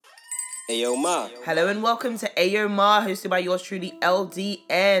Ayo Ma. Hello and welcome to Ayo Ma, hosted by yours truly,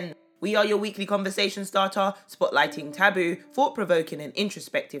 LDN. We are your weekly conversation starter, spotlighting taboo, thought-provoking and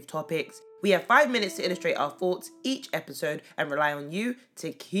introspective topics. We have 5 minutes to illustrate our thoughts each episode and rely on you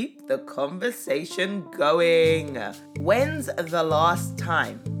to keep the conversation going. When's the last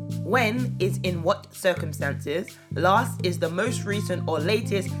time? When is in what circumstances, last is the most recent or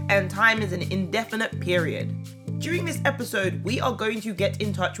latest, and time is an indefinite period. During this episode, we are going to get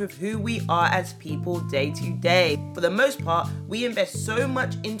in touch with who we are as people day to day. For the most part, we invest so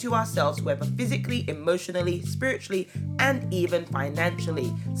much into ourselves, whether physically, emotionally, spiritually, and even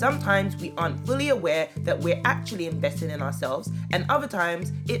financially. Sometimes we aren't fully aware that we're actually investing in ourselves, and other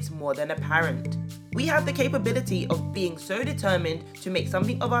times it's more than apparent. We have the capability of being so determined to make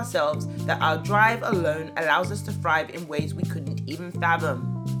something of ourselves that our drive alone allows us to thrive in ways we couldn't even fathom.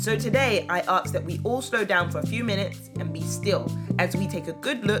 So today, I ask that we all slow down for a few minutes and be still as we take a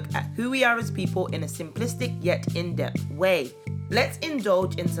good look at who we are as people in a simplistic yet in-depth way. Let's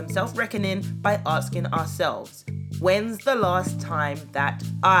indulge in some self-reckoning by asking ourselves, when's the last time that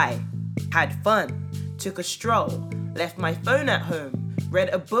I had fun, took a stroll, left my phone at home, read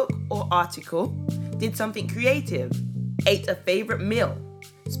a book or article, did something creative, ate a favorite meal,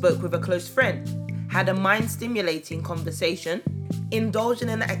 spoke with a close friend, had a mind-stimulating conversation, indulged in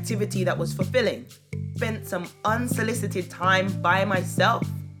an activity that was fulfilling, spent some unsolicited time by myself,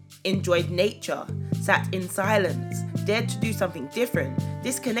 enjoyed nature, sat in silence, dared to do something different,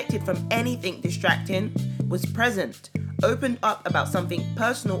 disconnected from anything distracting, was present, opened up about something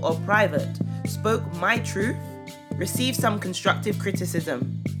personal or private, spoke my truth, received some constructive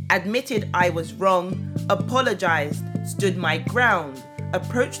criticism, admitted I was wrong, apologized, stood my ground,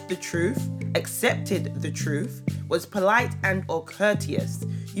 approached the truth, accepted the truth, was polite and or courteous,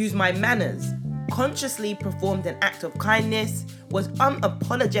 used my manners, consciously performed an act of kindness, was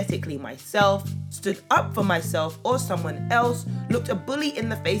unapologetically myself, stood up for myself or someone else, looked a bully in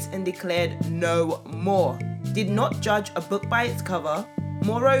the face and declared no more, did not judge a book by its cover.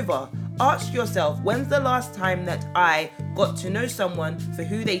 Moreover, ask yourself, when's the last time that I got to know someone for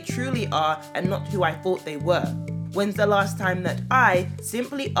who they truly are and not who I thought they were? When's the last time that I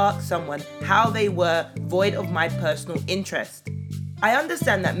simply asked someone how they were, void of my personal interest? I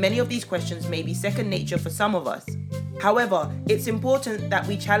understand that many of these questions may be second nature for some of us. However, it's important that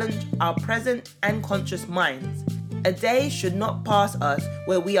we challenge our present and conscious minds. A day should not pass us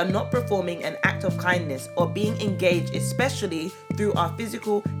where we are not performing an act of kindness or being engaged, especially through our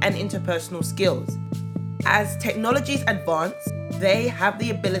physical and interpersonal skills. As technologies advance, they have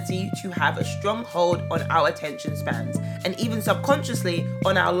the ability to have a strong hold on our attention spans and even subconsciously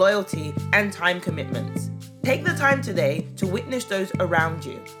on our loyalty and time commitments. Take the time today to witness those around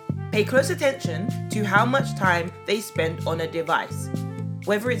you. Pay close attention to how much time they spend on a device.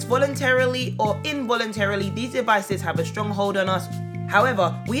 Whether it's voluntarily or involuntarily, these devices have a strong hold on us.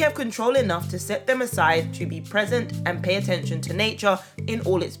 However, we have control enough to set them aside to be present and pay attention to nature in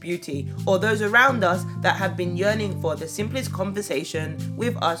all its beauty, or those around us that have been yearning for the simplest conversation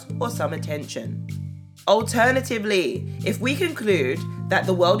with us or some attention. Alternatively, if we conclude that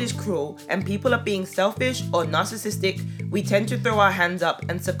the world is cruel and people are being selfish or narcissistic, we tend to throw our hands up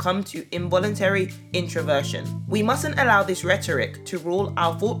and succumb to involuntary introversion. We mustn't allow this rhetoric to rule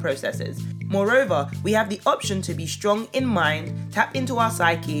our thought processes. Moreover, we have the option to be strong in mind, tap into our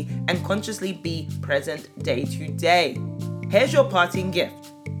psyche, and consciously be present day to day. Here's your parting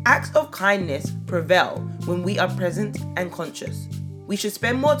gift. Acts of kindness prevail when we are present and conscious. We should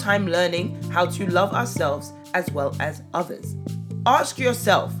spend more time learning how to love ourselves as well as others. Ask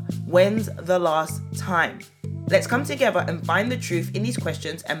yourself, when's the last time? Let's come together and find the truth in these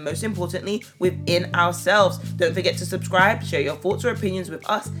questions and most importantly, within ourselves. Don't forget to subscribe, share your thoughts or opinions with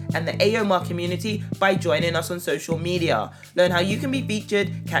us and the Ayo Ma community by joining us on social media. Learn how you can be featured,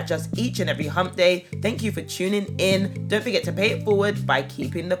 catch us each and every hump day. Thank you for tuning in. Don't forget to pay it forward by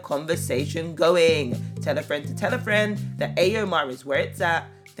keeping the conversation going. Tell a friend to tell a friend that Ayo Ma is where it's at.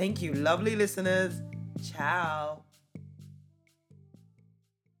 Thank you, lovely listeners. Ciao.